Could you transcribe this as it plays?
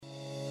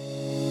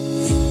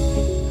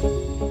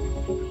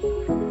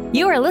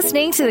You are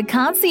listening to the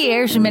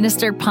Concierge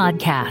Minister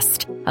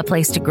Podcast, a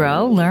place to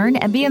grow, learn,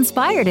 and be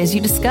inspired as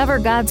you discover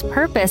God's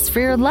purpose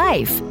for your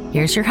life.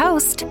 Here's your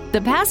host,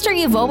 the pastor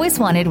you've always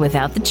wanted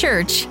without the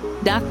church,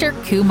 Dr.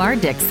 Kumar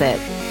Dixit.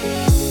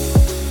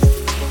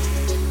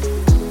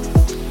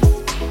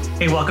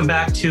 Hey, welcome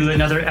back to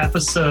another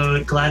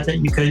episode. Glad that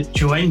you could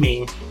join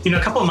me. You know,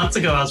 a couple of months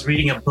ago, I was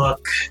reading a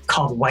book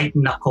called White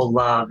Knuckle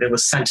Love. It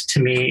was sent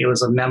to me. It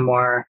was a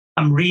memoir.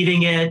 I'm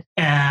reading it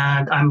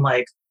and I'm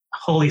like,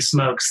 holy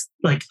smokes,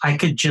 like I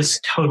could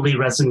just totally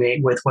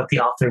resonate with what the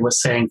author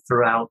was saying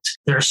throughout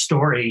their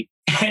story.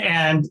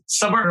 And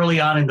somewhere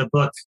early on in the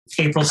book,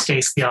 April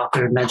Stace, the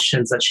author,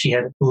 mentions that she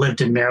had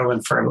lived in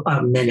Maryland for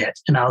a minute.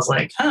 And I was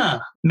like,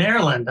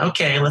 Maryland.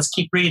 Okay, let's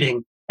keep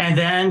reading. And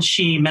then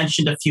she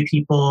mentioned a few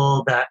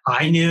people that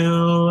I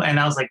knew. And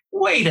I was like,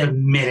 wait a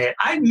minute.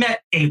 I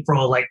met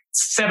April like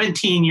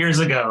 17 years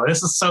ago.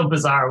 This is so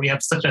bizarre. We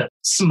have such a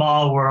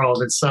small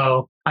world. And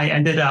so I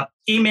ended up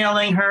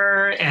emailing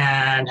her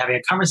and having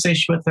a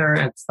conversation with her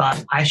and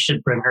thought I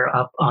should bring her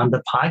up on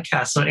the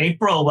podcast. So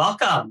April,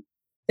 welcome.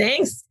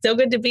 Thanks. So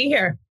good to be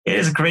here. It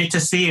is great to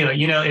see you.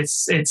 You know,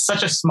 it's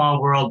such a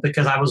small world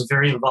because I was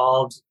very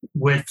involved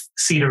with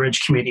Cedar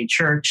Ridge Community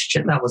Church.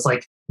 That was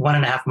like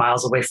 1.5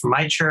 miles away from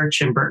my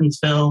church in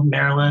Burtonsville,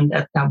 Maryland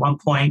at one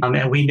point.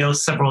 And we know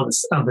several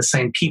of the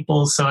same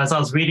people. So as I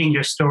was reading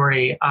your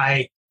story,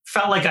 I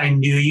felt like I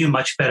knew you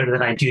much better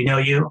than I do know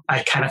you.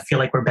 I kind of feel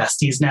like we're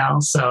besties now.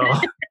 So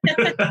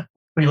I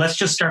mean, let's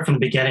just start from the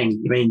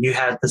beginning. I mean, you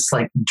had this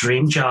like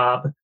dream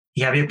job.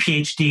 You have your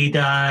PhD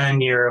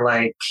done. You're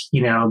like,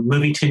 you know,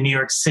 moving to New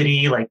York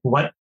City. Like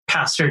what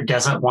pastor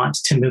doesn't want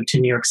to move to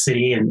New York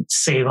City and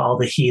save all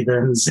the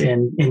heathens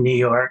in New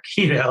York,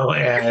 you know,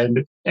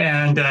 and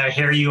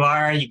here you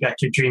are, you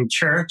got your dream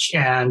church.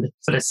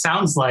 But it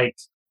sounds like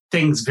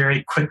things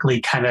very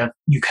quickly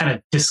you kind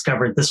of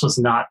discovered this was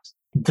not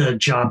the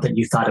job that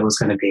you thought it was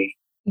going to be.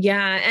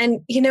 Yeah. And,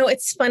 you know,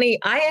 it's funny.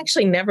 I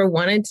actually never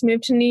wanted to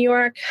move to New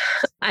York.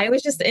 I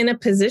was just in a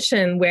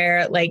position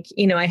where, like,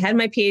 you know, I had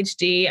my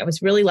PhD. I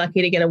was really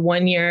lucky to get a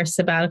 1-year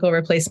sabbatical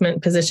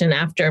replacement position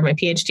after my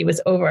PhD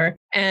was over.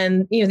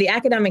 And, you know, the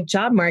academic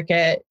job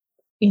market,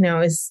 you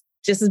know, is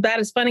just as bad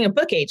as finding a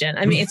book agent.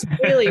 I mean, it's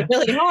really,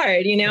 really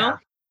hard, you know? Yeah.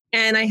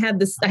 And I have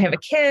a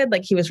kid,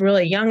 like he was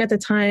really young at the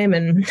time.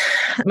 And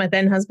my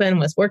then husband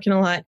was working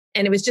a lot.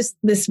 And it was just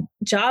this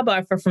job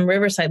offer from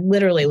Riverside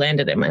literally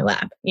landed in my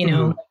lap. You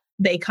know,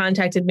 They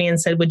contacted me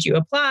and said, would you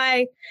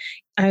apply?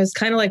 I was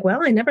kind of like, well,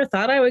 I never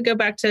thought I would go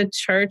back to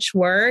church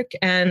work.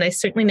 And I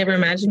certainly never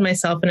imagined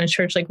myself in a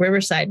church like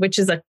Riverside, which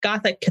is a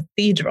Gothic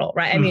cathedral,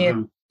 right? I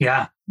mean,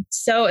 yeah.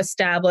 So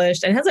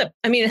established and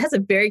it has a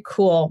very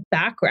cool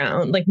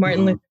background. Like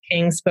Martin Luther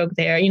King spoke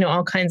there, you know,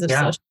 all kinds of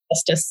social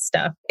justice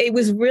stuff. It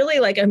was really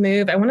like a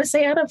move, I want to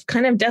say out of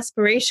kind of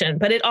desperation,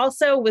 but it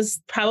also was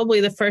probably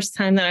the first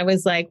time that I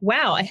was like,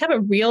 wow, I have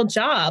a real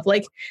job,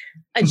 like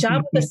a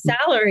job with a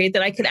salary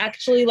that I could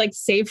actually like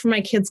save for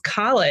my kids'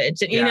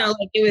 college. And, you know,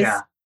 like it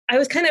was, I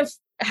was kind of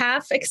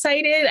half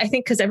excited, I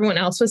think, because everyone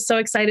else was so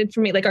excited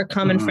for me, like our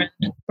common friend,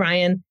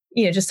 Brian,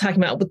 you know, just talking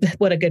about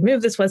what a good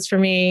move this was for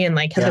me and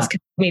like how this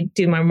could help me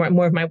do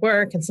more of my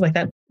work and stuff like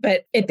that.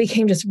 But it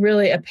became just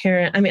really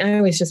apparent. I mean,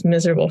 I was just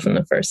miserable from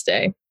the first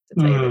day.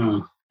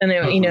 And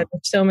you know, there's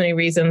so many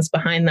reasons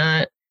behind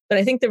that. But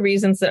I think the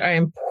reasons that are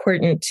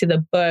important to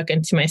the book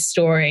and to my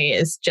story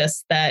is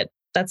just that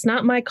that's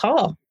not my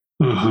call.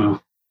 You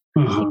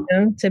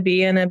know, to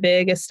be in a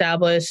big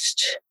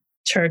established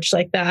church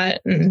like that.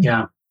 And,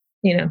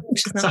 you know,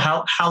 so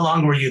how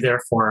long were you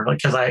there for?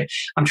 Because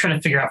I'm trying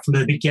to figure out from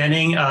the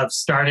beginning of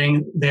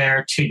starting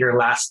there to your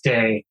last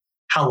day,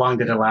 how long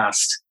did it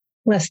last?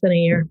 Less than a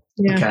year.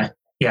 Yeah. Okay.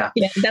 Yeah.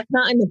 That's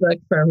not in the book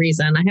for a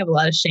reason. I have a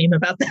lot of shame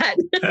about that.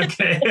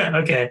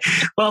 Okay.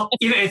 Well,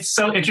 you know, it's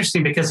so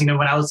interesting because, you know,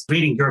 when I was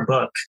reading your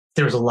book,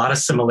 there was a lot of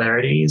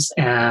similarities.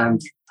 And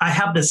I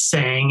have this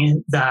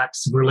saying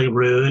that's really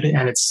rude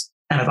and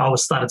I've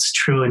always thought it's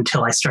true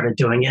until I started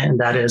doing it. And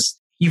that is,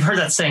 you've heard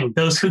that saying,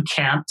 those who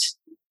can't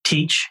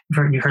teach.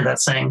 You heard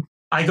that saying?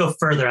 I go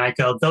further and I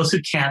go, those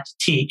who can't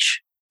teach,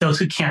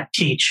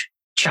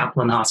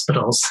 chaplain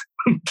hospitals.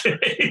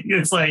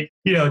 It's like,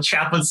 you know,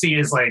 chaplaincy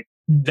is like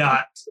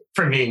not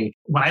for me.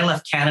 When I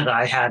left Canada,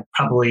 I had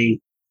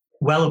probably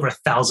well over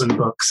 1,000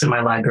 books in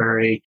my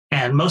library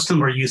and most of them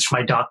were used for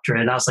my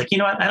doctorate. And I was like, you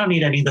know what? I don't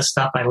need any of this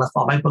stuff. I left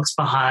all my books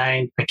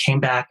behind. I came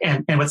back.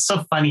 And what's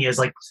so funny is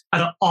like,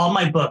 out of all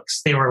my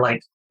books, they were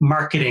like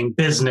marketing,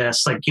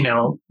 business, like, you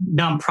know,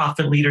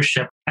 nonprofit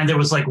leadership. And there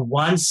was like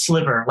one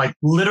sliver, like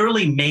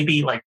literally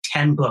maybe like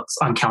 10 books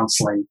on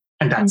counseling.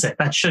 And that's it.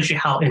 That shows you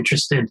how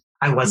interested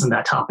I was in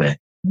that topic.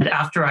 And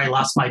after I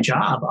lost my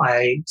job,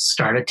 I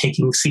started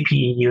taking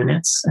CPE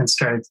units and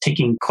started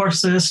taking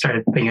courses,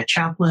 started being a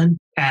chaplain.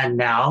 And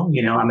now,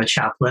 you know, I'm a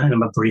chaplain and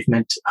I'm a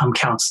bereavement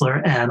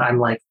counselor. And I'm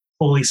like,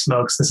 holy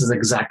smokes, this is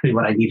exactly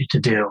what I needed to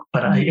do.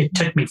 But it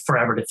took me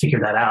forever to figure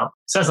that out.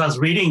 So as I was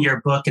reading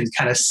your book and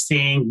kind of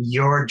seeing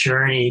your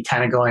journey,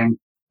 kind of going,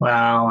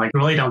 well, I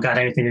really don't got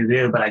anything to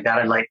do, but I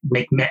got to like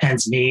make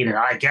ends meet. And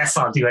I guess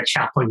I'll do a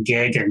chaplain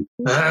gig and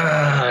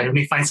let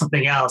me find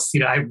something else.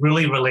 I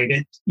really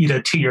related,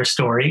 to your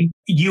story.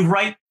 You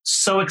write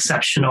so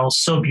exceptional,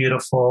 so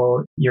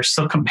beautiful. You're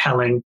so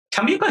compelling.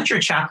 Tell me about your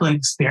chaplain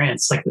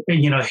experience. Like,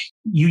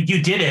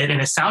 you did it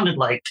and it sounded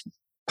like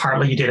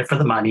partly you did it for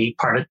the money,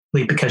 partly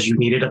because you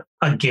needed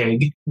a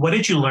gig. What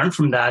did you learn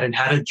from that, and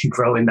how did you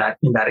grow in that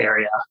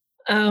area?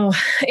 Oh,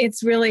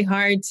 it's really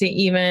hard to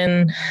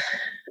even,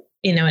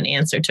 an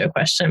answer to a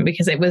question,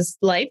 because it was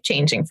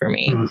life-changing for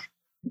me. Mm.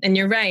 And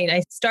you're right.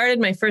 I started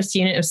my first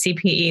unit of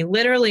CPE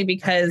literally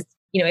because,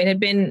 it had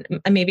been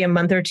maybe a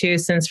month or two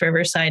since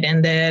Riverside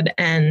ended.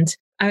 And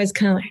I was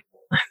kind of like,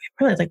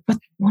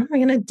 what am I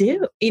going to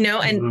do?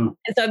 And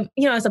so,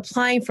 I was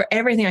applying for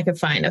everything I could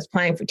find. I was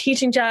applying for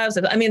teaching jobs.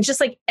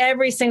 Just like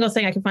every single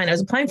thing I could find, I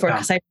was applying for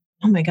because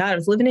oh my God, I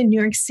was living in New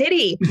York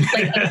City,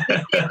 like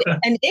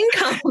an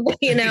income,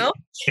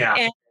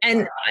 Yeah.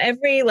 And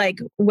every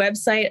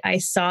website I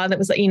saw that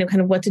was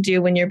kind of what to do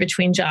when you're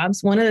between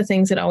jobs. One of the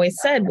things it always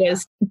said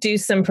was do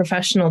some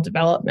professional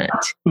development.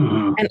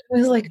 Mm-hmm. And I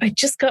was like, I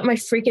just got my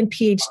freaking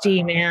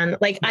PhD, man.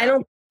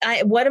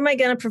 What am I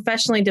going to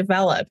professionally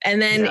develop?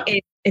 And then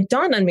it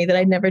dawned on me that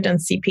I'd never done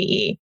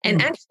CPE.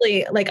 And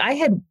actually,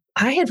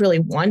 I had really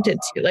wanted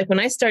to. When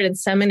I started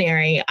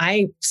seminary,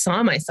 I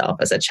saw myself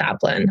as a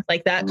chaplain,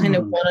 that kind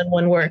of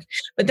one-on-one work.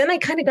 But then I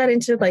kind of got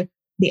into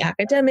the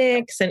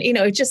academics and,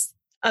 just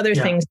other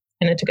things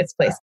kind of took its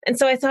place. And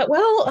so I thought,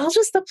 well, I'll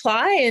just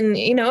apply. And,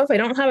 if I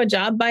don't have a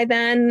job by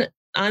then,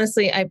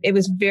 honestly, it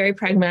was very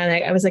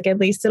pragmatic. I was like, at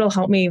least it'll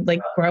help me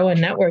grow a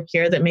network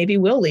here that maybe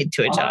will lead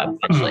to a job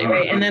eventually,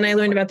 right? And then I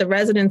learned about the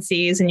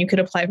residencies, and you could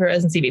apply for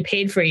residency, be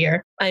paid for a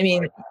year. I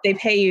mean, they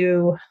pay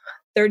you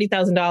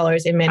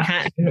 $30,000 in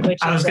Manhattan. Which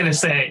I was going to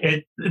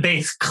say,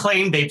 they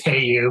claim they pay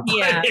you,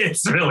 but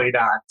it's really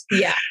not.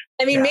 Yeah.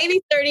 I mean, maybe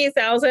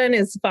 30,000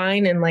 is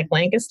fine in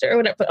Lancaster or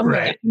whatever, but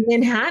my God,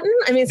 Manhattan?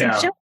 I mean,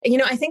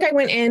 I think I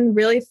went in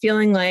really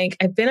feeling like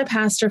I've been a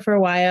pastor for a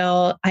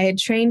while. I had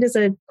trained as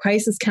a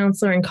crisis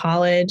counselor in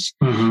college.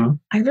 Mm-hmm.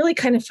 I really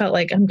kind of felt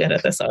like I'm good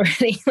at this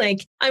already.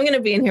 I'm going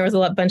to be in here with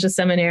a bunch of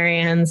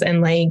seminarians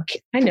and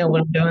I know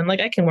what I'm doing.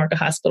 I can work a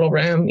hospital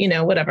room,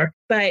 whatever.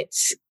 But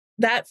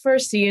that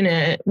first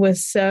unit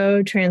was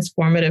so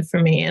transformative for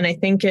me. And I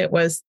think it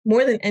was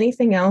more than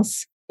anything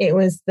else, it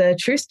was the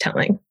truth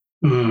telling,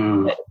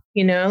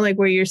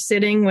 where you're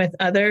sitting with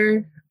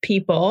other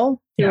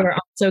people who are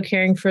also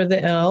caring for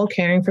the ill,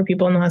 caring for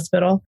people in the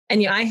hospital.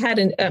 And I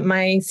had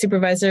my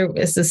supervisor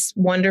is this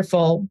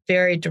wonderful,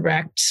 very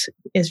direct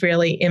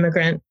Israeli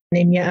immigrant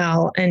named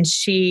Yael. And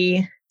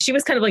she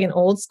was kind of like an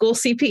old school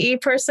CPE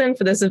person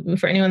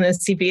for anyone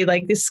that's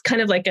CPE, this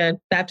kind of like a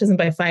baptism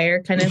by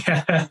fire kind of.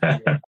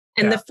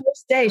 And the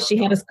first day she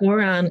had us go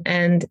around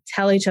and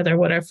tell each other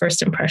what our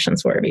first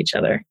impressions were of each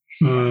other.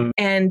 Mm.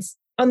 And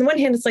on the one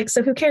hand, it's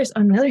so who cares?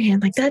 On the other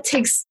hand, that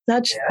takes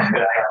such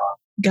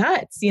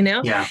guts,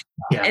 Yeah.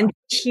 And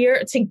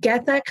here to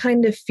get that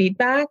kind of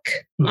feedback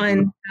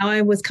on how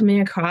I was coming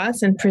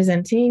across and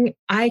presenting,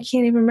 I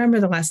can't even remember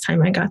the last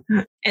time I got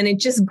that. And it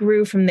just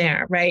grew from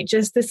there, right?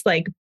 Just this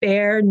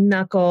bare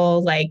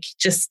knuckle,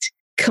 just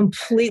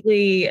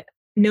completely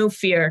no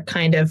fear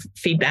kind of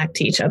feedback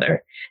to each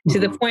other, to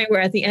the point where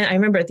at the end, I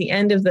remember at the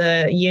end of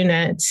the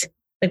unit,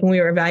 when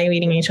we were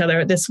evaluating each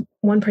other, this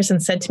one person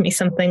said to me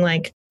something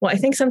like, well, I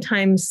think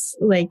sometimes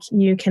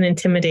you can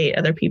intimidate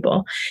other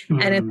people.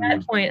 And at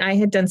that point I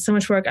had done so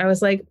much work. I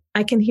was like,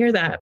 I can hear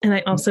that. And I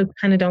also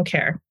kind of don't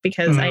care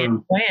because I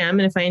am who I am.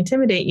 And if I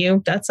intimidate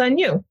you, that's on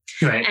you.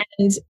 Right.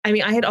 And I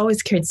mean, I had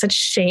always carried such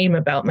shame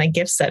about my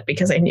gift set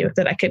because I knew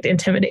that I could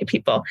intimidate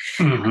people.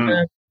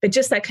 But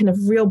just that kind of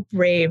real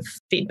brave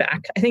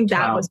feedback. I think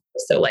that was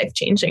so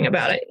life-changing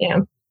about it. Yeah.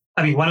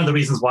 I mean, one of the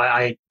reasons why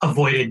I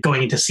avoided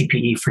going into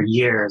CPE for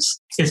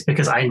years is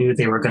because I knew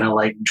they were going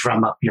to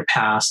drum up your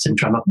past and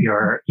drum up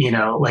your,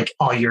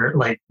 all your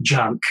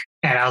junk.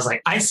 And I was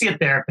like, I see a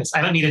therapist.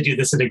 I don't need to do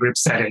this in a group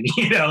setting,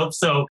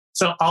 So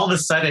all of a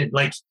sudden,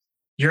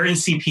 you're in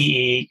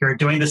CPE, you're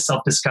doing this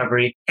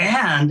self-discovery,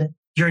 and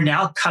you're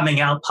now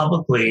coming out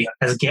publicly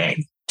as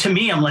gay. To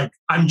me,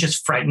 I'm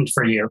just frightened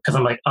for you because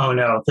I'm oh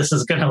no, this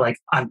is going to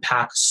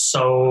unpack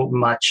so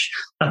much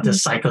of the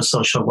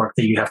psychosocial work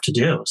that you have to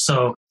do.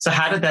 So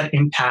how did that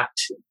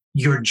impact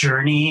your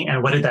journey,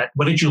 and what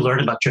did you learn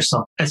about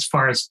yourself as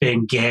far as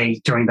being gay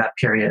during that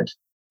period?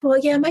 Well,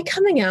 yeah, my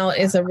coming out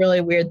is a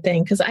really weird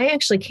thing because I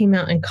actually came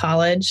out in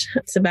college.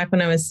 So back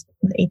when I was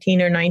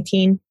 18 or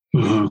 19.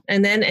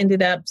 And then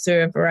ended up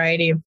through a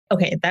variety of,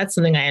 that's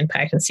something I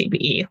unpacked in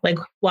CPE.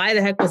 Why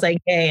the heck was I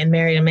gay and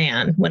married a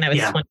man when I was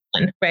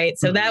 21, right?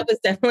 So that was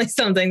definitely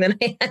something that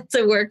I had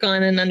to work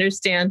on and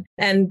understand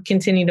and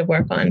continue to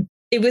work on.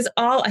 It was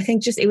all, I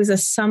think it was a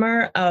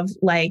summer of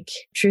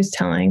truth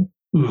telling.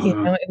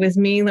 It was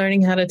me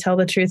learning how to tell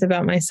the truth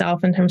about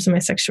myself in terms of my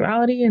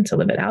sexuality and to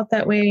live it out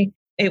that way.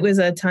 It was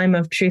a time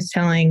of truth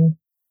telling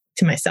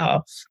to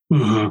myself.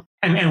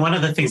 And one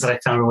of the things that I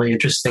found really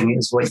interesting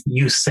is what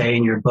you say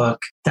in your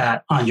book,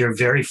 that on your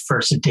very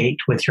first date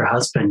with your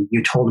husband,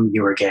 you told him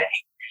you were gay.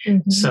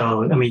 Mm-hmm.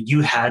 So, I mean,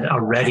 you had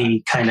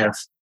already kind of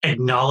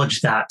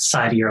acknowledged that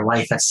side of your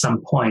life at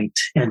some point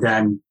and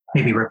then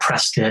maybe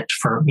repressed it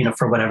for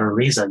whatever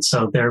reason.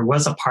 So there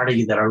was a part of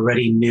you that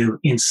already knew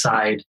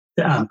inside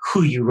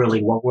who you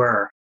really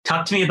were.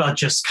 Talk to me about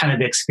just kind of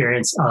the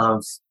experience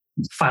of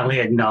finally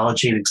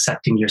acknowledging and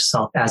accepting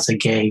yourself as a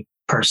gay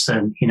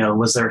person.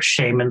 Was there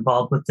shame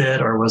involved with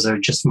it, or was there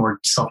just more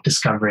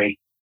self-discovery?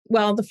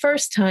 Well, the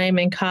first time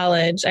in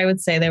college, I would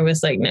say there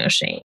was like no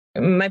shame.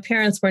 My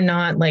parents were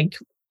not like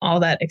all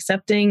that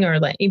accepting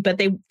but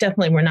they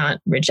definitely were not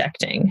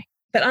rejecting.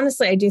 But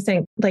honestly, I do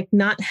think like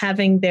not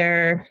having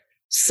their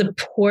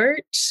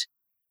support,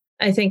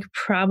 I think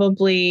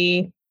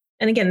probably,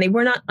 and again, they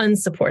were not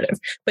unsupportive,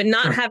 but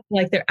not having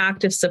like their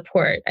active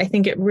support, I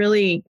think it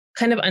really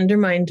kind of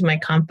undermined my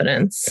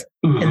confidence.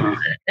 Mm-hmm.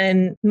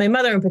 And my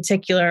mother in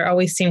particular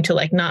always seemed to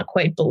like not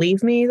quite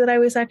believe me that I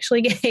was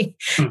actually gay.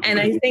 Mm-hmm. And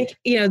I think,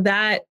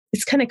 that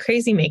it's kind of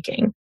crazy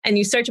making. And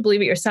you start to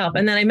believe it yourself.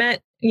 And then I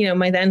met,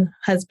 my then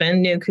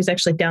husband, Nuke, who's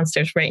actually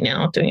downstairs right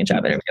now doing a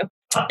job interview.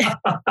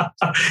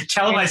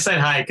 Tell him I said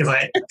hi, because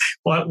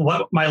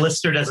what my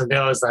listener doesn't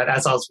know is that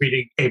as I was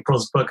reading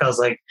April's book, I was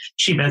like,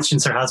 she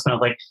mentions her husband. I'm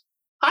like,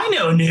 I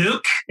know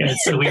Nuke. And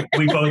so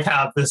we both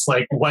have this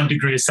like 1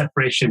 degree of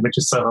separation, which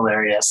is so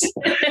hilarious.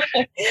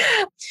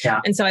 Yeah.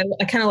 And so I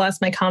kind of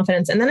lost my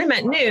confidence. And then I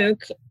met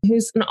Nuke,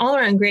 who's an all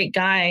around great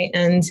guy.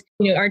 And,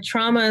 our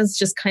traumas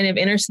just kind of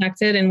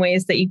intersected in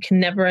ways that you can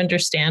never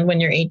understand when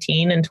you're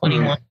 18 and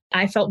 21. Mm-hmm.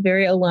 I felt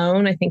very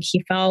alone. I think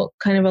he felt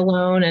kind of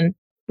alone. And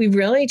we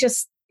really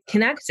just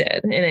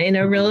connected in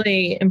a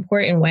really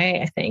important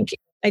way, I think.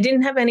 I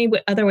didn't have any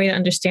other way to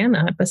understand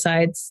that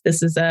besides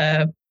this is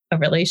a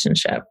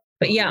relationship.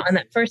 But yeah, on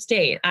that first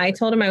date, I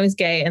told him I was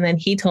gay, and then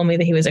he told me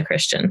that he was a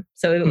Christian.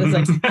 So it was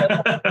like,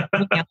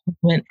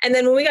 and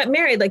then when we got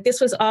married, like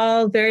this was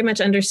all very much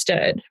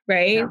understood,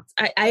 right?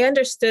 Yeah. I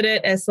understood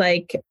it as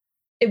like,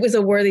 it was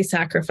a worthy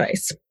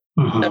sacrifice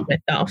of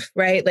myself,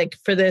 right? Like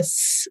for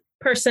this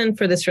person,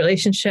 for this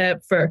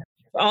relationship, for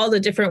all the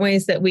different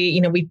ways that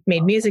we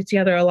made music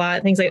together a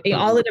lot, things like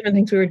all the different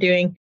things we were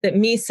doing, that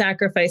me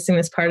sacrificing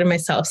this part of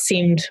myself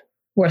seemed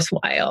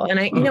worthwhile. And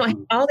I have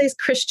all these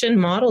Christian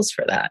models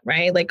for that,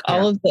 right? Like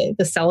all of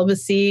the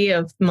celibacy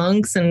of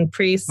monks and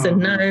priests and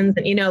nuns,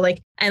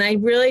 and, and I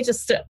really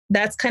just,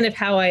 that's kind of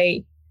how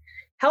I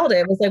held it.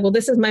 It was like, well,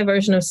 this is my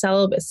version of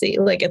celibacy.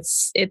 Like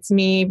it's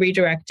me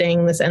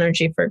redirecting this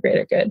energy for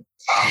greater good.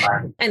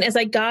 And as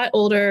I got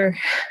older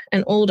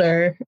and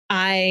older,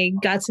 I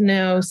got to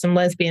know some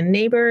lesbian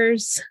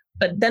neighbors.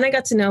 But then I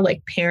got to know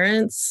like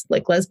parents,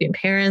 like lesbian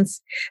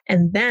parents.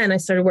 And then I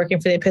started working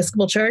for the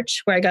Episcopal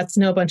Church, where I got to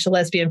know a bunch of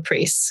lesbian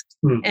priests.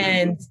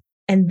 Mm-hmm.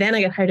 And then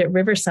I got hired at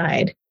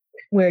Riverside,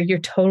 where you're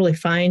totally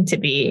fine to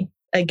be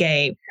a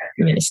gay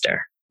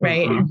minister,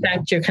 right? Mm-hmm. In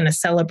fact, you're kind of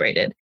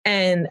celebrated.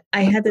 And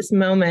I had this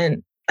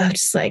moment of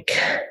just like,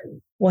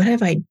 what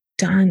have I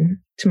done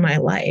to my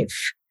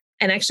life?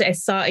 And actually, I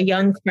saw a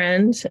young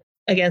friend,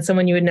 again,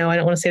 someone you would know, I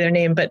don't want to say their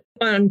name, but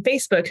on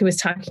Facebook, who was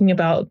talking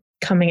about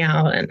coming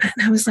out. And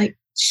I was like,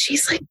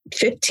 she's like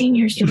 15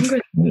 years younger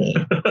than me.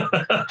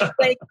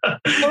 Like,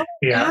 oh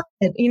God,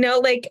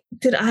 like,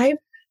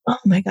 oh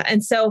my God.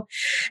 And so,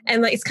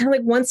 and like, it's kind of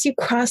like, once you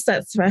cross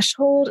that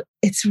threshold,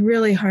 it's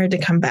really hard to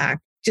come back.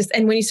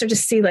 And when you start to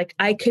see like,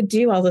 I could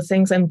do all the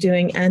things I'm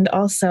doing and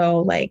also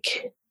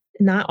like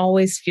not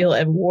always feel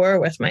at war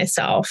with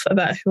myself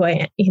about who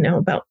I am,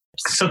 about.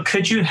 So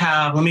could you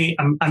have,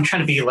 I'm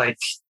trying to be like,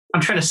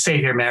 I'm trying to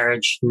save your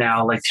marriage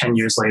now, like 10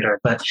 years later,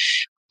 but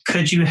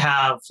could you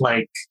have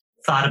like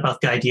thought about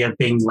the idea of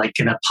being like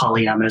in a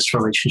polyamorous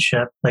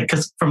relationship? Like,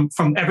 because from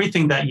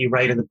everything that you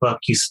write in the book,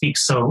 you speak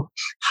so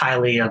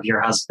highly of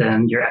your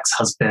husband, your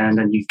ex-husband,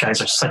 and you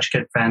guys are such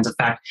good friends. In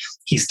fact,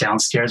 he's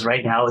downstairs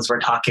right now as we're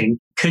talking.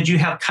 Could you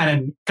have kind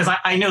of, because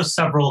I know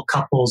several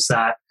couples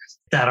that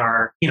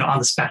are, on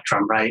the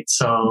spectrum, right?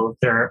 So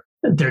they're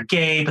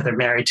gay, but they're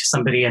married to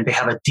somebody and they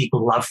have a deep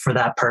love for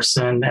that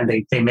person and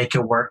they make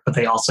it work, but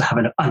they also have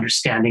an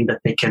understanding that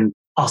they can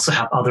also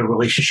have other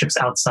relationships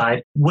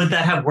outside. Would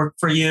that have worked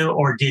for you?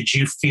 Or did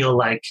you feel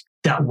like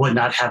that would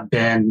not have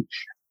been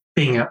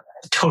being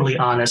totally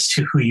honest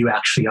to who you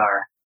actually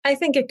are? I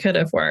think it could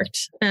have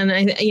worked. And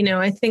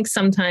I think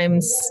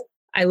sometimes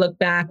I look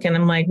back and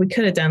I'm like, we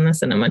could have done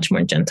this in a much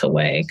more gentle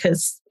way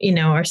because,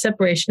 our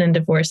separation and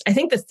divorce. I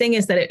think the thing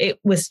is that it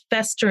was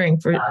festering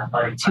for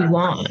too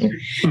long.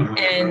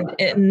 And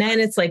then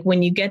it's like,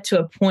 when you get to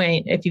a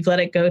point, if you've let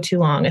it go too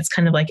long, it's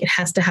kind of like, it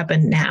has to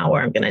happen now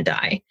or I'm going to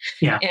die.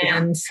 Yeah.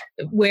 And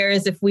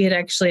whereas if we had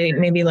actually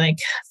maybe like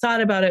thought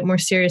about it more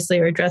seriously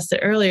or addressed it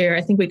earlier,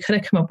 I think we could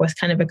have come up with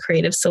kind of a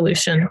creative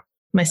solution.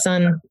 My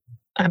son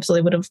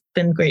absolutely would have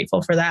been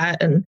grateful for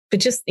that. But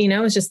just,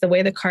 it's just the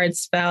way the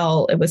cards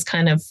fell. It was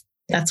kind of,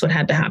 that's what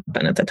had to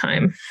happen at the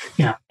time.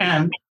 Yeah.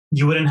 And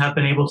you wouldn't have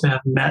been able to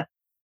have met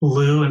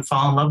Lou and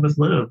fall in love with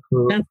Lou,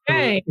 who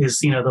is,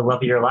 the love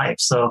of your life.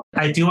 So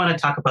I do want to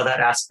talk about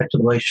that aspect of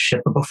the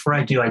relationship. But before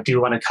I do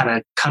want to kind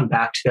of come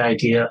back to the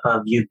idea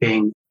of you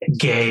being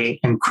gay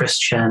and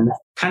Christian,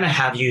 kind of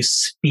have you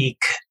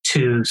speak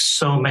to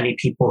so many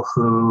people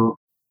who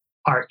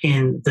are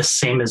in the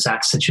same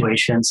exact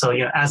situation. So,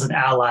 as an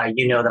ally,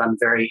 that I'm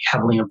very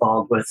heavily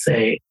involved with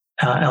a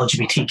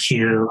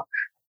LGBTQ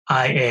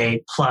IA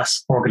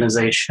plus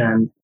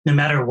organization. No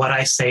matter what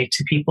I say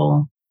to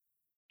people,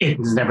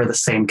 it's never the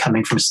same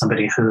coming from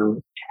somebody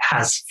who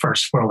has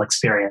first world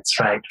experience,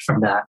 right,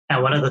 from that.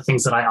 And one of the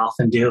things that I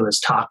often do is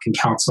talk and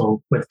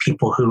counsel with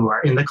people who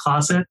are in the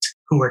closet,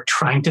 who are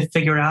trying to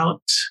figure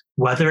out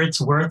whether it's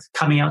worth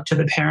coming out to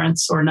the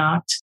parents or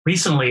not.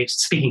 Recently,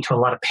 speaking to a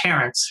lot of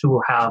parents who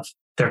will have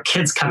their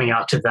kids coming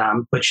out to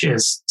them, which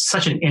is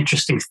such an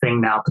interesting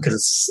thing now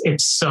because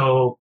it's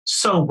so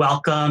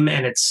welcome,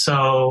 and it's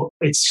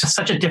just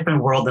such a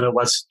different world than it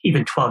was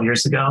even 12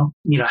 years ago.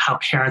 How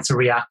parents are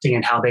reacting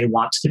and how they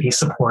want to be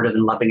supportive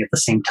and loving at the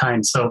same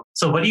time. So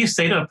what do you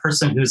say to a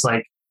person who's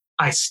like,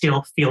 I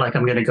still feel like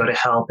I'm going to go to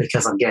hell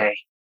because I'm gay?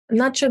 I'm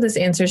not sure this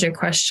answers your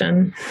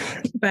question,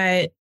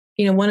 but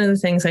one of the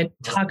things I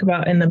talk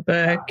about in the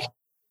book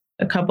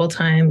a couple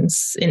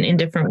times in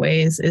different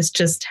ways is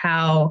just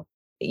how,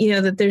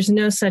 that there's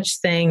no such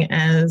thing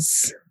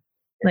as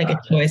like a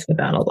choice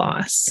without a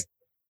loss.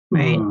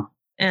 Right.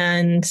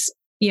 And,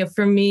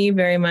 for me,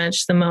 very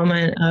much the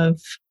moment of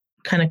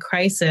kind of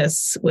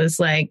crisis was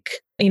like,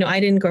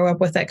 I didn't grow up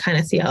with that kind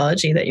of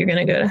theology that you're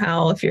going to go to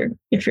hell if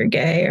you're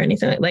gay or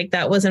anything like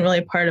that. Wasn't really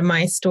part of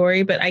my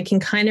story, but I can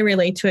kind of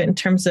relate to it in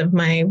terms of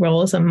my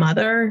role as a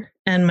mother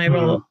and my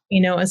role,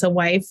 as a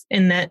wife,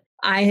 in that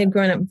I had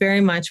grown up very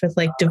much with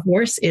like,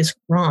 divorce is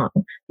wrong.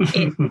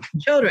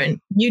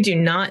 Children, you do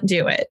not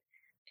do it.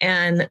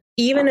 And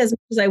even as much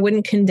as I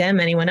wouldn't condemn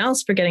anyone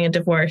else for getting a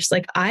divorce,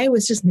 like I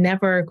was just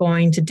never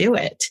going to do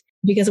it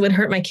because it would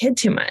hurt my kid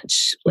too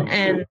much.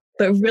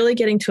 But really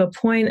getting to a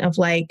point of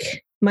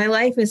like, my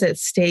life is at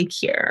stake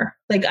here.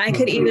 Like I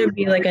could either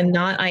be like a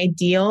not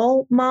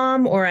ideal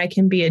mom or I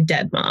can be a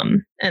dead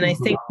mom. And I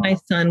think my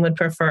son would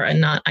prefer a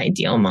not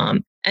ideal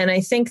mom. And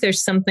I think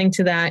there's something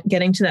to that,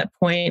 getting to that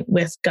point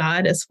with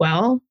God as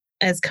well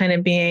as kind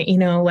of being,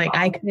 like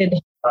I could...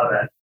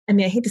 I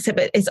mean, I hate to say it,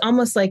 but it's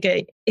almost like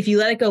if you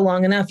let it go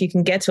long enough, you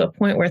can get to a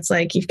point where it's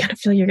like, you kind of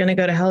feel you're going to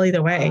go to hell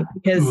either way,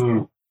 because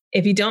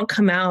if you don't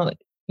come out,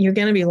 you're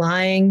going to be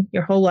lying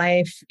your whole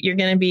life. You're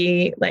going to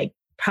be like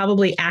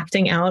probably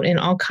acting out in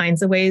all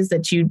kinds of ways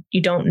that you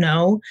don't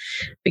know,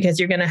 because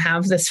you're going to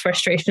have this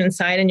frustration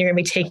inside and you're going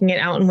to be taking it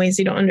out in ways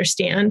you don't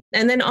understand.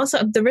 And then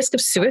also the risk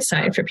of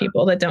suicide for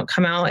people that don't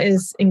come out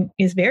is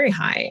very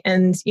high.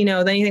 And,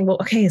 then you think, well,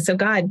 okay, so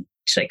God,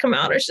 should I come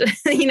out or should,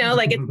 like,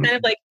 it's kind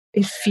of like,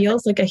 it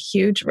feels like a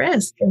huge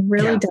risk. It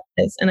really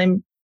does. And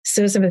I'm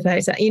so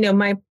sympathetic to that.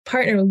 My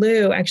partner,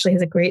 Lou, actually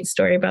has a great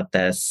story about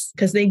this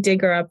because they did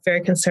grow up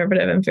very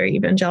conservative and very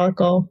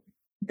evangelical.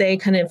 They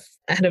kind of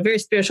had a very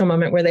spiritual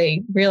moment where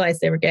they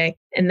realized they were gay.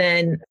 And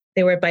then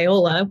they were at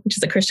Biola, which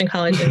is a Christian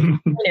college in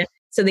California.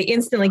 So they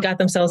instantly got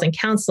themselves in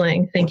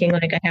counseling thinking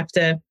like,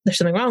 there's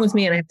something wrong with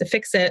me and I have to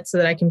fix it so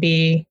that I can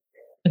be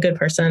a good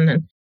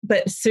person.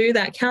 But through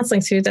that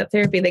counseling, through that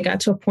therapy, they got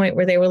to a point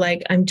where they were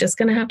like, I'm just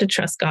going to have to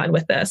trust God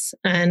with this.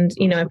 And,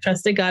 I've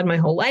trusted God my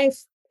whole life.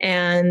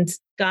 And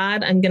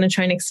God, I'm going to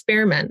try and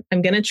experiment.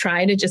 I'm going to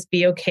try to just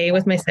be okay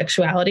with my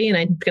sexuality. And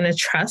I'm going to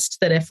trust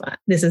that if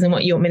this isn't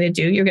what you want me to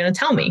do, you're going to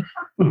tell me.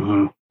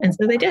 And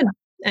so they did.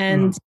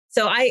 And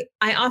so I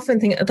often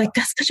think like,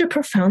 that's such a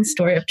profound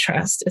story of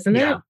trust, isn't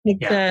it?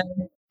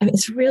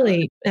 It's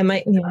really,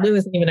 Lou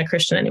isn't even a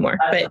Christian anymore,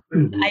 but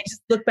I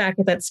just look back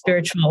at that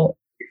spiritual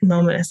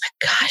moment. It's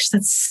like, gosh,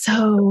 that's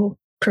so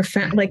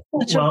profound. Like,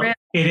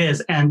 it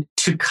is. And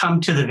to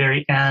come to the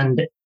very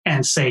end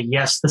and say,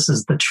 yes, this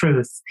is the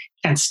truth,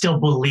 and still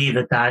believe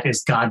that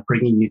is God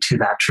bringing you to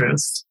that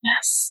truth.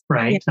 Yes.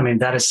 Right. Yeah. I mean,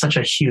 that is such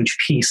a huge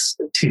piece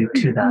to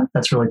that.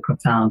 That's really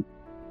profound.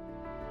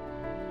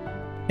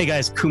 Hey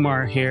guys,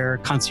 Kumar here,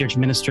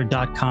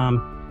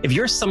 conciergeminister.com. If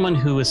you're someone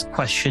who is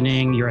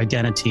questioning your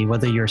identity,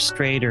 whether you're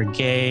straight or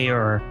gay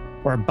or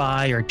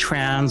bi or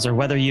trans, or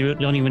whether you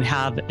don't even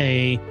have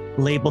a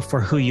label for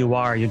who you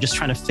are, you're just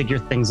trying to figure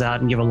things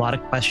out and you have a lot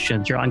of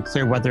questions. You're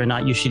unclear whether or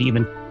not you should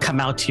even come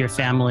out to your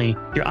family.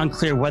 You're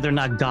unclear whether or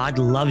not God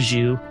loves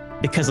you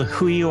because of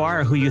who you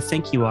are or who you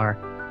think you are.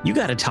 You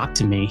got to talk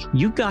to me.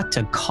 You got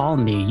to call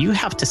me. You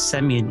have to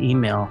send me an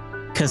email,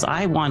 because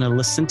I want to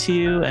listen to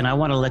you and I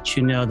want to let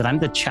you know that I'm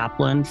the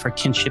chaplain for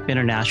Kinship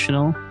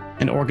International,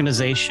 an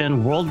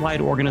organization,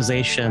 worldwide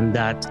organization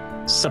that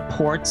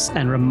supports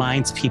and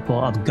reminds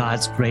people of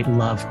God's great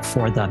love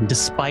for them,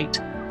 despite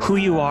who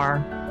you are,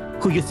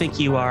 who you think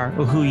you are,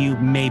 or who you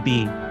may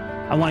be.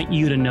 I want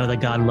you to know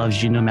that God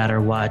loves you no matter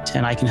what,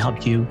 and I can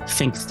help you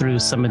think through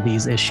some of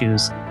these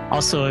issues.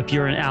 Also, if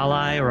you're an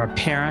ally or a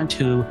parent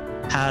who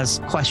has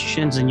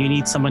questions and you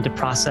need someone to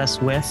process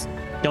with,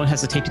 don't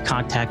hesitate to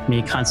contact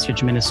me,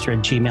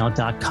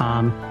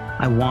 conciergeminister@gmail.com.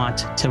 I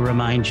want to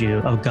remind you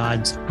of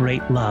God's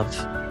great love.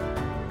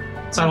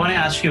 So I want to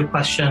ask you a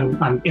question.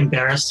 I'm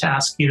embarrassed to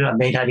ask you. I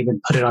may not even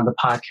put it on the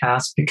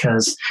podcast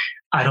because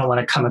I don't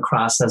want to come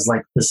across as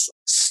like this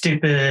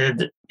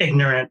stupid,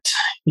 ignorant,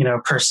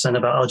 person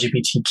about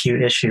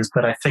LGBTQ issues,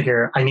 but I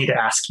figure I need to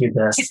ask you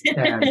this,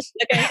 and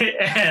Okay.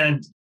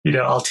 and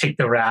I'll take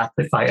the wrath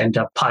if I end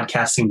up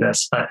podcasting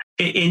this. But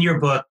in your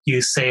book,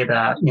 you say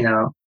that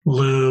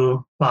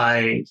Lou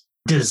by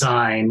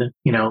design,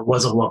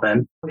 was a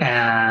woman,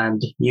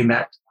 and you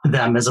met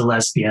them as a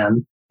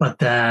lesbian, but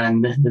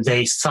then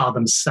they saw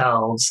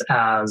themselves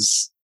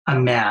as a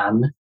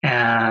man,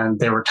 and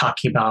they were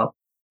talking about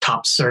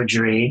top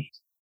surgery.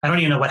 I don't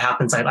even know what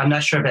happens. I'm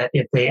not sure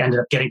if they ended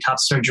up getting top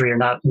surgery or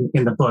not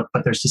in the book,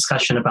 but there's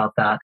discussion about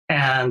that.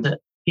 And,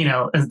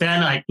 and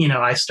then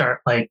I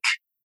start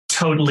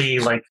totally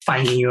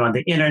finding you on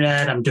the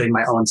internet. I'm doing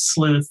my own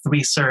sleuth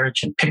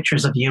research and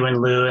pictures of you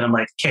and Lou. And I'm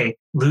like, okay,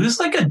 Lou's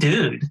like a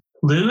dude.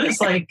 Lou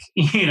is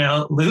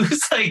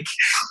Lou's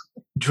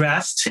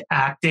dressed,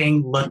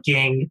 acting,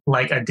 looking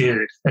like a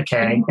dude.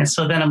 Okay. And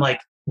so then I'm like,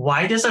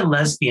 why does a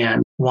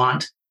lesbian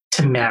want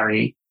to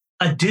marry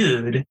a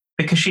dude?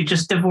 Because she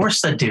just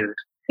divorced a dude.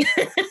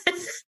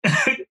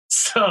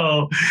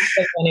 So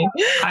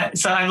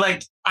I'm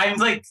like,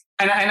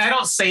 and I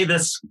don't say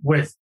this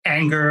with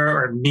anger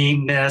or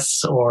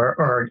meanness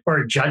or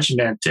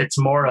judgment. It's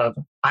more of,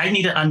 I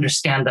need to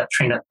understand that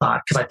train of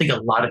thought, because I think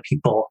a lot of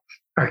people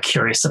are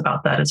curious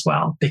about that as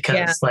well.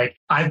 Because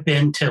I've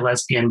been to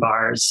lesbian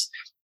bars,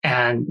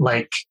 and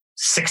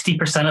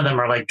 60% of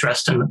them are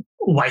dressed in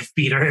wife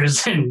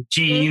beaters and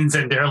jeans,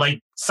 and they're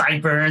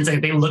sideburns,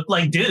 and they look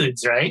like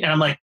dudes, right? And I'm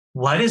like,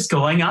 what is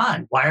going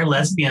on? Why are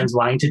lesbians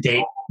wanting to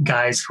date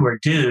guys who are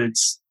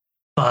dudes,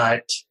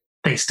 but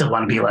they still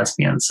want to be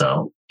lesbians?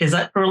 So is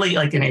that really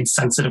an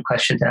insensitive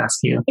question to ask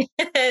you?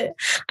 I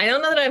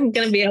don't know that I'm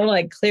going to be able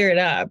to clear it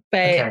up,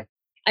 but okay.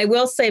 I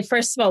will say,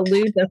 first of all,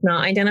 Lou does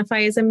not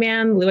identify as a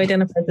man. Lou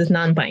identifies as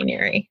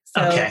non-binary.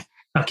 So, okay.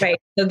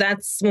 Right. So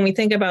that's when we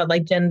think about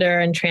gender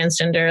and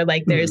transgender,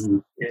 there's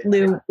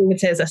Lou would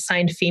say is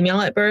assigned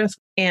female at birth,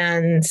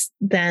 and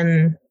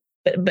then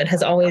but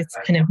has always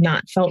kind of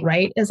not felt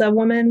right as a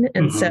woman.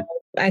 And so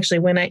actually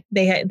when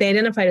they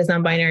identified as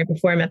non-binary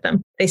before I met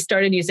them, they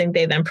started using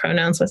they them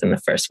pronouns within the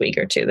first week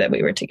or two that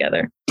we were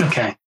together.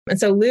 Okay. And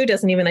so Lou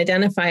doesn't even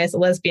identify as a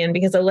lesbian,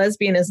 because a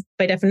lesbian is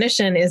by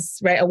definition is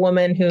a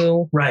woman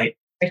who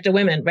attracted to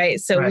women,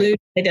 right? So Lou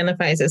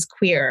identifies as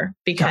queer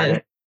because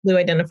Lou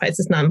identifies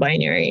as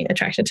non-binary,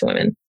 attracted to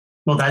women.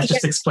 Well, that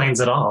just explains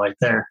it all right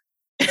there.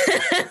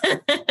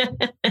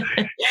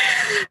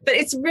 But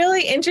it's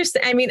really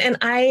interesting. I mean, and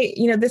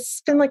this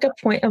has been a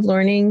point of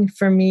learning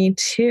for me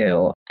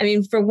too. I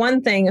mean, for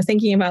one thing,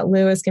 thinking about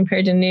Lou as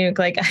compared to Nuke,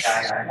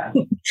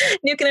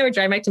 Nuke and I were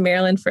driving back to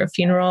Maryland for a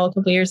funeral a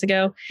couple of years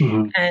ago.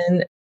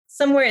 And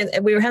somewhere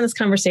we were having this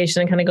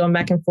conversation and kind of going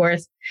back and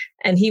forth,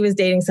 and he was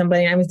dating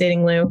somebody and I was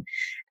dating Lou.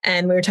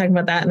 And we were talking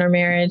about that in our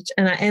marriage.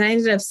 And I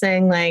ended up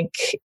saying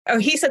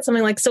he said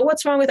something so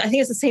what's wrong with, I think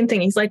it's the same thing.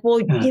 He's like, well,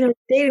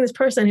 dating this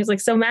person who's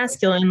so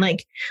masculine,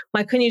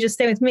 why couldn't you just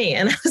stay with me?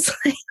 And I was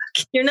like,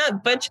 you're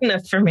not butch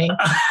enough for me.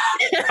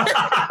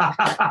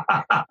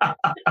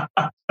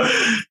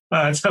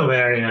 That's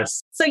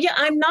hilarious. So yeah,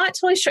 I'm not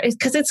totally sure,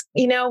 because it's,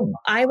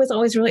 I was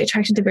always really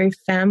attracted to very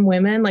femme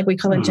women, we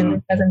call it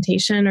gender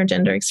presentation or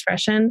gender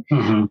expression.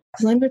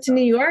 Because I moved to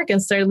New York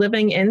and started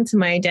living into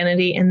my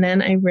identity. And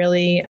then I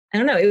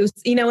don't know, it was,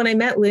 when I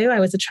met Lou, I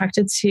was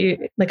attracted to,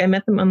 I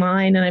met them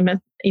online, and I met,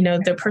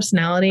 their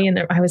personality, and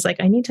I was like,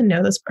 I need to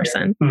know this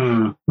person.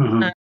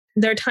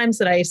 There are times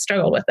that I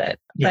struggle with it,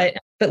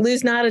 but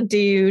Lou's not a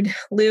dude.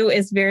 Lou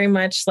is very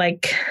much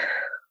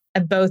a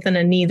both and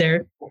a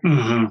neither.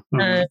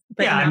 But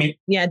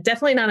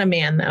definitely not a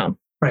man though.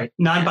 Right.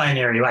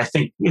 Non-binary. I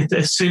think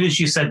as soon as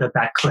you said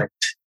that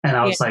clicked, and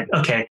I was like,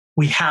 okay,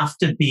 we have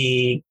to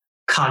be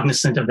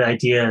cognizant of the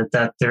idea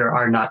that there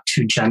are not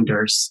two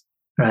genders.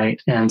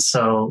 Right. And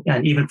so,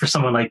 and even for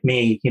someone like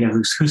me,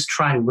 who's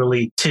trying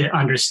really to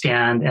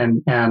understand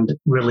and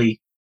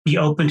really be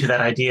open to that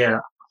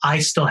idea, I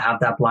still have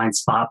that blind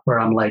spot where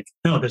I'm like,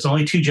 no, there's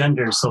only two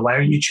genders. So why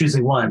are you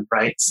choosing one?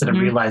 Right. Instead of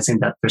realizing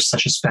that there's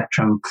such a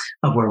spectrum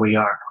of where we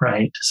are.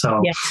 Right.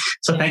 So,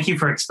 thank you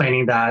for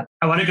explaining that.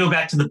 I want to go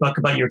back to the book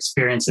about your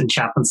experience in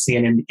chaplaincy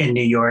and in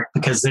New York,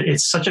 because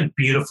it's such a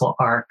beautiful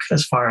arc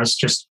as far as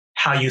just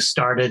how you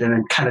started, and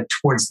then kind of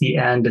towards the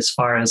end, as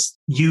far as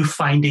you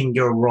finding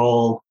your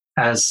role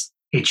as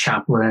a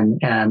chaplain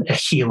and a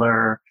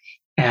healer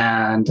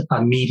and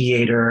a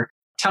mediator.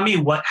 Tell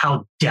me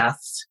how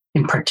death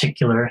in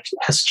particular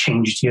has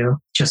changed you,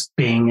 just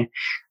being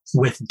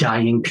with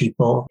dying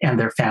people and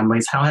their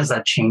families. How has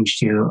that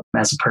changed you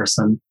as a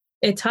person?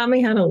 It taught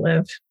me how to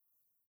live.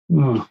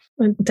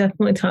 It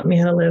definitely taught me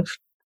how to live.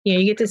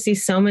 You get to see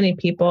so many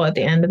people at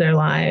the end of their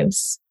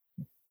lives,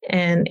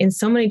 and in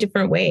so many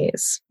different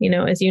ways,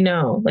 as you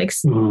know,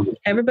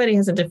 everybody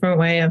has a different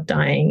way of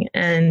dying.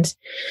 And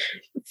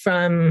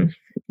from,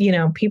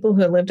 people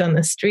who have lived on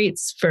the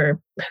streets for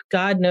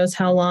God knows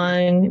how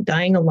long,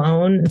 dying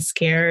alone and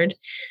scared,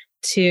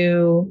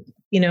 to,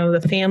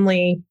 the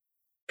family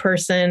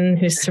person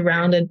who's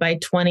surrounded by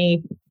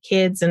 20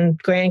 kids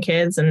and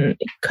grandkids and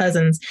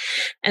cousins,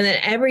 and then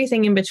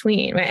everything in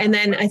between. Right. And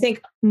then I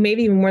think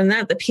maybe even more than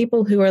that, the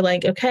people who are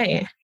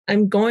okay,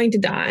 I'm going to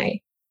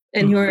die.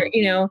 And who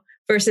are,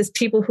 versus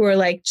people who are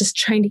like just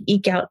trying to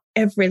eke out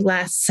every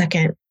last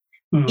second,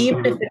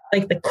 even if it's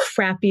like the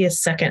crappiest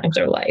second of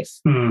their life.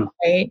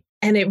 Right.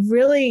 And it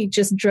really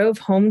just drove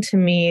home to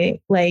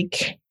me,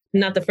 like,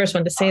 not the first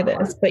one to say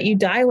this, but you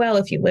die well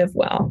if you live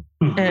well.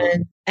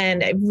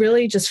 And it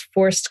really just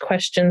forced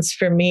questions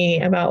for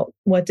me about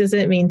what does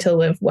it mean to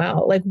live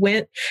well? Like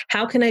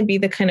how can I be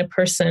the kind of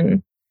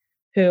person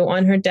who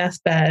on her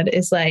deathbed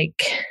is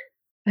like,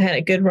 I had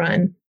a good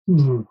run,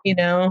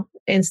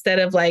 instead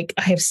of like,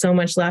 I have so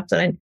much left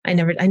that I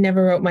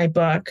never wrote my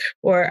book,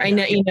 or I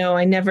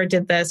never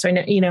did this, or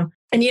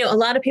and a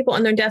lot of people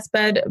on their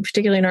deathbed,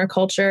 particularly in our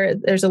culture,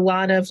 there's a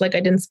lot of like,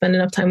 I didn't spend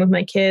enough time with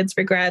my kids,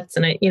 regrets.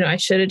 And I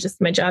should have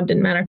my job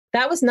didn't matter.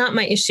 That was not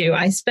my issue.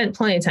 I spent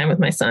plenty of time with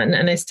my son,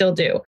 and I still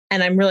do.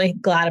 And I'm really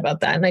glad about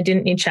that. And I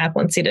didn't need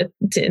chaplaincy to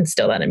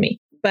instill that in me.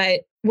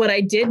 But what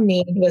I did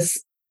need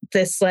was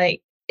this,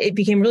 like, it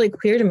became really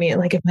clear to me,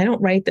 like, if I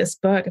don't write this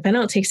book, if I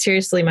don't take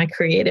seriously my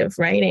creative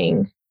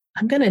writing,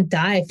 I'm going to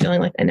die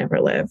feeling like I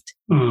never lived.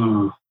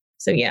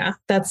 So yeah,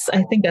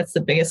 I think that's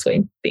the biggest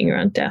way being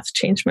around death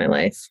changed my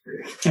life.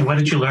 And what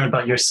did you learn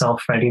about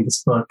yourself writing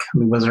this book? I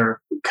mean, was there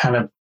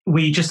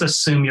we just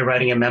assume you're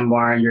writing a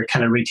memoir and you're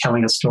kind of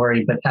retelling a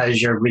story, but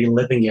as you're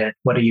reliving it,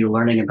 what are you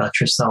learning about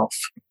yourself?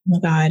 Oh my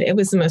God, it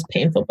was the most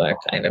painful book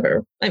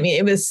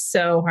it was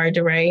so hard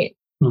to write,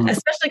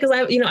 especially because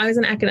I was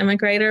an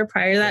academic writer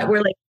prior to that,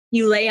 where like,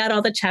 you lay out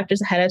all the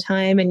chapters ahead of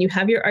time and you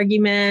have your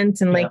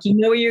argument and like,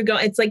 where you're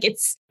going. It's like,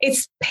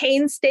 it's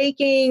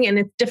painstaking and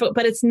it's difficult,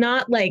 but it's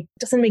not like,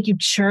 doesn't make you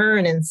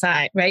churn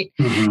inside. Right.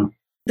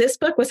 This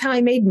book was how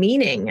I made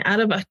meaning out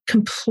of a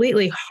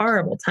completely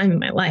horrible time in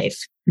my life.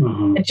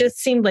 It just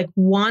seemed like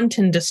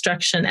wanton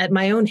destruction at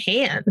my own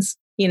hands,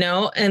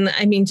 and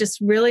I mean, just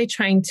really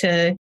trying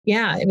to,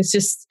 it was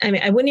just,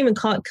 I wouldn't even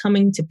call it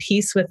coming to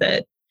peace with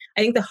it.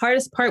 I think the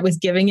hardest part was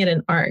giving it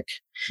an arc,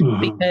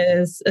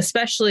 because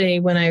especially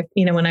when I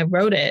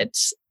wrote it,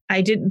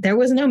 there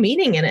was no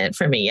meaning in it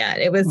for me yet.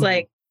 It was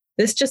like,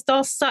 this just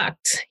all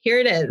sucked. Here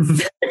it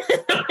is.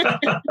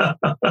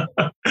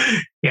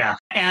 Yeah.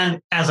 And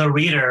as a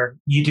reader,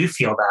 you do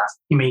feel that.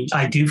 I mean,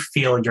 I do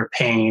feel your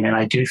pain, and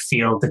I do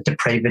feel the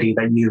depravity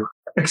that you're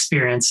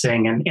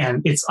experiencing.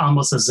 And it's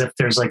almost as if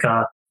there's like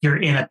you're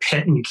in a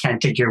pit and you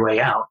can't dig your way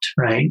out.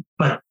 Right.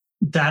 But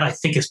that, I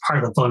think, is part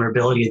of the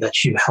vulnerability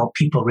that you help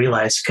people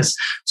realize, because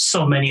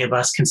so many of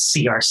us can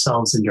see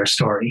ourselves in your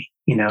story,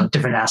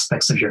 different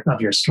aspects of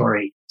your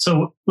story.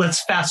 So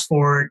let's fast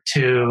forward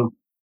to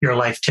your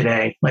life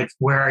today. Like,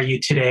 where are you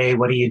today?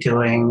 What are you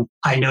doing?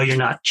 I know you're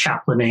not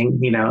chaplaining,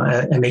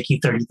 and making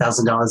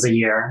 $30,000 a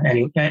year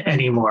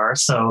anymore.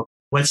 So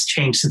what's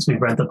changed since we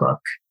read the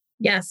book?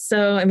 Yes.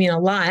 So, a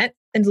lot.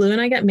 And Lou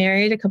and I got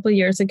married a couple of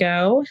years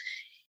ago.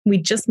 We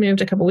just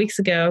moved a couple of weeks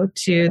ago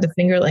to the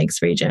Finger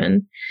Lakes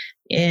region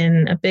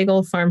in a big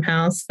old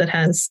farmhouse that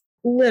has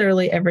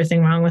literally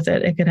everything wrong with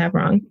it could have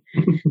wrong.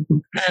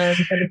 But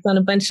it's on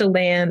a bunch of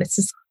land. It's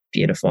just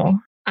beautiful.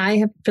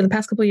 For the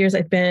past couple of years,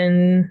 I've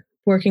been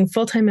working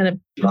full-time at a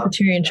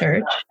Presbyterian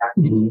church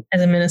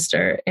as a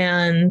minister,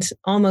 and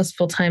almost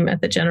full-time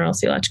at the General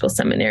Theological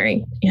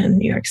Seminary in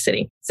New York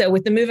City. So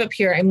with the move up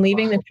here, I'm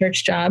leaving the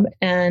church job,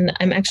 and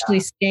I'm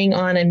actually staying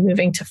on and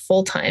moving to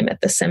full-time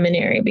at the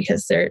seminary,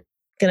 because they're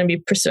going to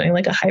be pursuing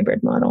like a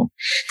hybrid model.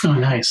 Oh,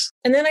 nice.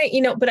 And then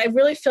but I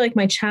really feel like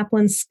my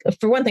chaplains,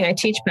 for one thing, I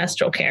teach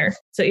pastoral care.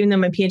 So even though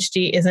my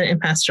PhD isn't in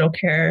pastoral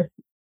care,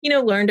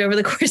 learned over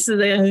the course of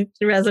the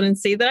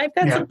residency that I've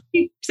got some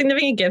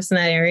significant gifts in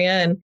that area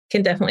and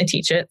can definitely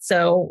teach it.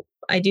 So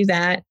I do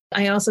that.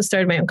 I also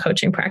started my own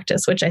coaching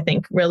practice, which I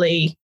think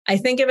I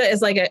think of it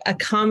as like a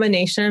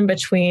combination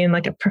between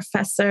like a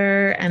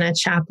professor and a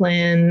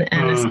chaplain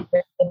and a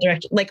spiritual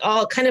director, like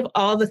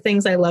all the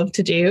things I love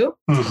to do.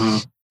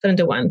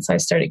 Into one. So I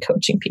started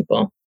coaching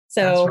people.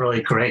 So that's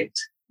really great.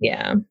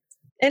 Yeah,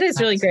 it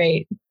is really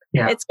great.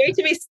 Yeah. It's great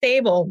to be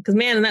stable, because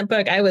man, in that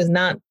book, I was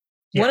not,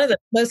 one of the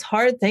most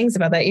hard things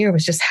about that year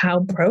was just how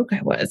broke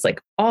I was, like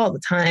all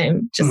the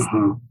time. Just,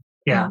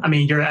 yeah. I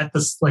mean, you're at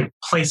this like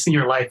place in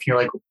your life. You're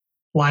like,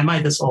 why am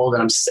I this old?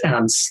 And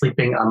I'm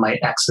sleeping on my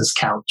ex's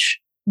couch.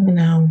 I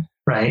know.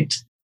 Right.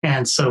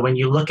 And so when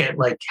you look at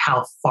like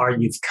how far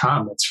you've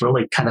come, it's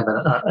really kind of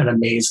an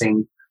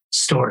amazing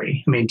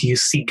story. I mean, do you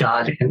see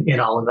God in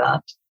all of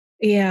that?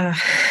 Yeah.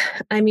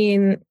 I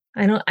mean,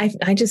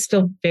 I just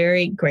feel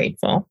very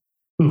grateful.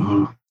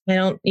 I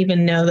don't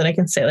even know that I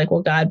can say like,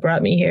 well, God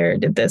brought me here,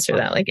 did this or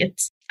that. Like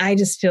I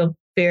just feel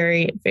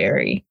very,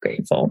 very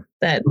grateful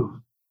that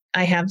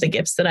I have the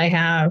gifts that I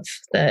have,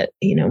 that,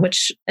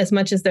 which as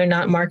much as they're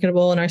not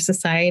marketable in our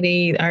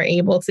society, are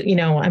able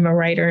to, I'm a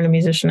writer and a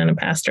musician and a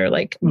pastor,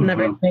 like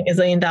never make $1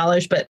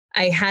 zillion, but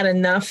I had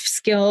enough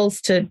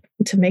skills to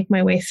make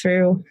my way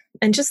through.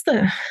 And just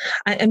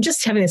I'm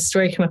just having this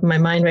story come up in my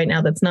mind right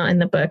now that's not in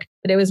the book,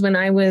 but it was when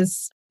I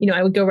was,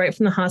 I would go right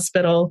from the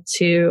hospital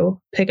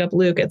to pick up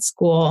Luke at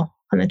school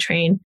on the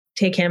train,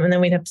 take him, and then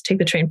we'd have to take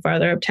the train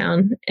farther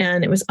uptown.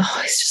 And it was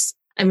always just,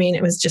 I mean,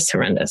 it was just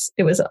horrendous.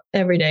 It was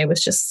every day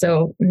was just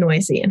so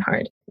noisy and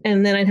hard.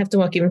 And then I'd have to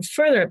walk even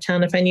further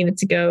uptown if I needed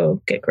to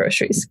go get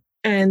groceries.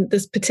 And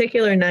this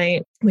particular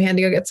night, we had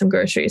to go get some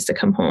groceries to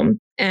come home.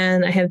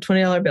 And I had a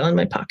 $20 bill in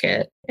my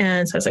pocket.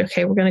 And so I was like,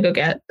 okay, we're going to go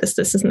get this,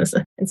 and this.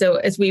 And so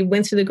as we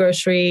went through the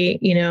grocery,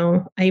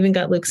 I even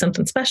got Luke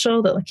something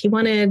special that he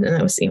wanted. And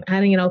I was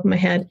adding it all in my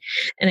head.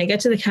 And I get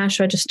to the cash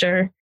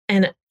register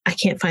and I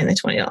can't find the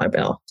 $20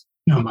 bill.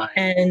 Oh my.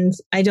 And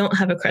I don't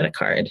have a credit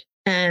card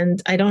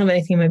and I don't have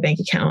anything in my bank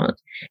account.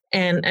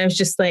 And I was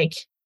just like,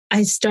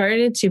 I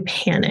started to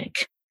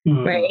panic.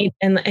 Right.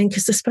 And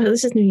because this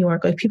is New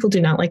York, people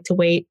do not like to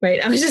wait.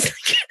 Right. I was just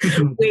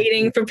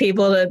waiting for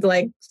people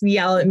to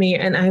yell at me.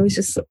 And I was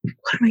just,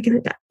 what am I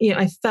going to do?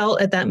 I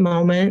felt at that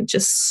moment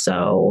just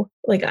so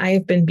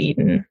I've been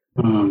beaten,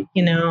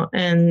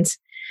 and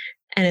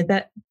at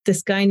that,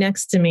 this guy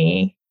next to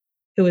me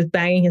who was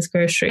bagging his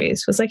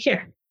groceries was like,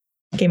 here,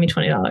 gave me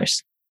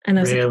 $20. And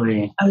I was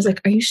really? I was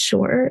like, are you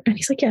sure? And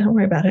he's like, yeah, don't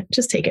worry about it.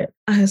 Just take it.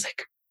 I was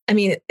like, I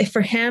mean,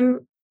 for him,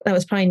 that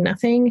was probably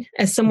nothing.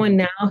 As someone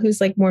now who's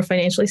more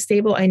financially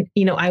stable,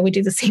 I would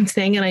do the same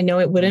thing and I know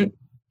it wouldn't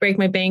break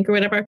my bank or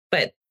whatever.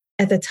 But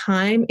at the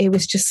time it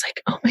was just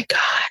oh my God,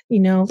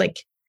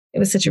 it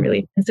was such a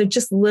relief. And so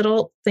just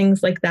little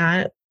things like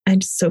that, I'm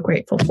just so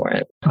grateful for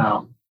it.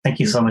 Wow. Thank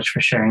you so much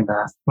for sharing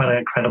that. What an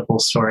incredible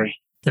story.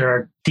 There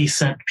are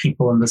decent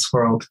people in this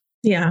world.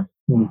 Yeah.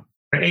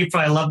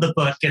 April, I love the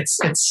book. It's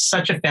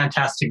such a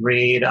fantastic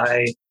read.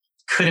 I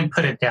couldn't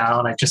put it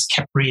down. I just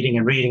kept reading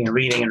and reading and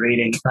reading and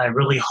reading. And I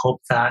really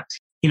hope that,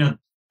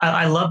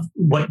 I love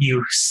what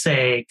you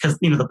say because,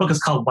 the book is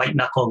called White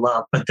Knuckle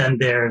Love, but then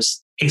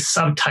there's a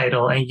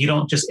subtitle and you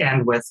don't just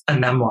end with a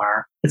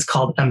memoir. It's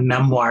called A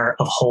Memoir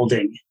of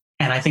Holding.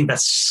 And I think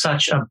that's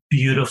such a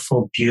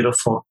beautiful,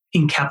 beautiful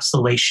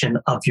encapsulation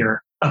of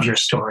your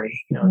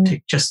story, to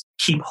just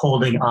keep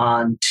holding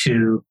on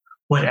to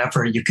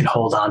whatever you can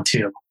hold on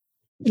to.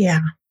 Yeah.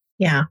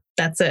 Yeah,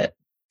 that's it.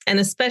 And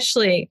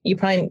especially, you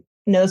probably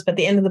knows, but at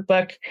the end of the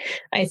book,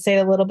 I say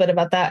a little bit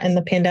about that and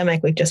the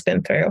pandemic we've just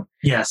been through.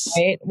 Yes.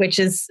 Right.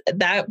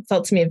 That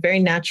felt to me a very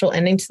natural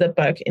ending to the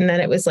book. And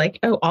then it was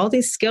all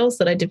these skills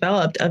that I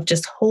developed of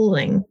just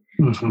holding,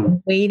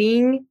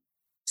 waiting,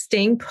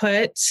 staying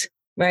put,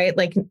 right?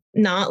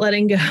 Not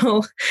letting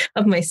go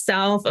of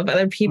myself, of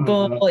other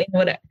people,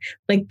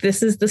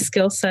 this is the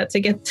skill set to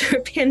get through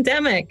a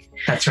pandemic.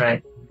 That's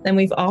right. And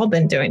we've all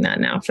been doing that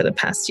now for the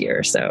past year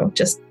or so,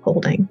 just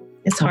holding.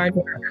 It's hard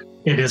work.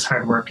 It is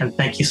hard work. And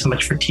thank you so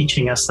much for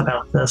teaching us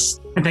about this.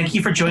 And thank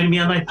you for joining me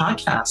on my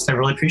podcast. I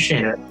really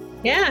appreciate it.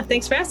 Yeah.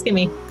 Thanks for asking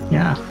me.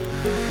 Yeah.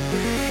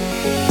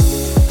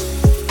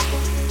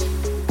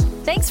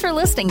 Thanks for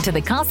listening to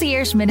the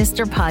Concierge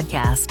Minister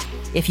podcast.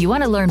 If you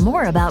want to learn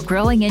more about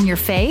growing in your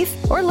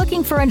faith or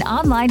looking for an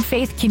online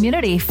faith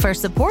community for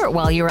support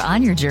while you're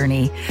on your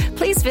journey,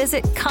 please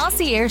visit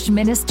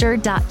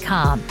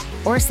conciergeminister.com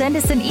or send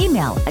us an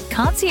email at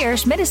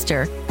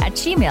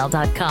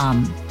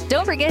conciergeminister@gmail.com.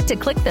 Don't forget to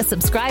click the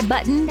subscribe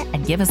button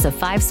and give us a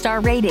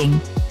 5-star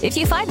rating. If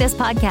you find this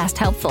podcast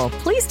helpful,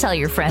 please tell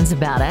your friends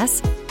about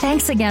us.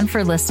 Thanks again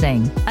for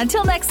listening.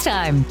 Until next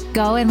time,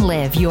 go and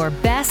live your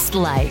best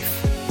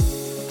life.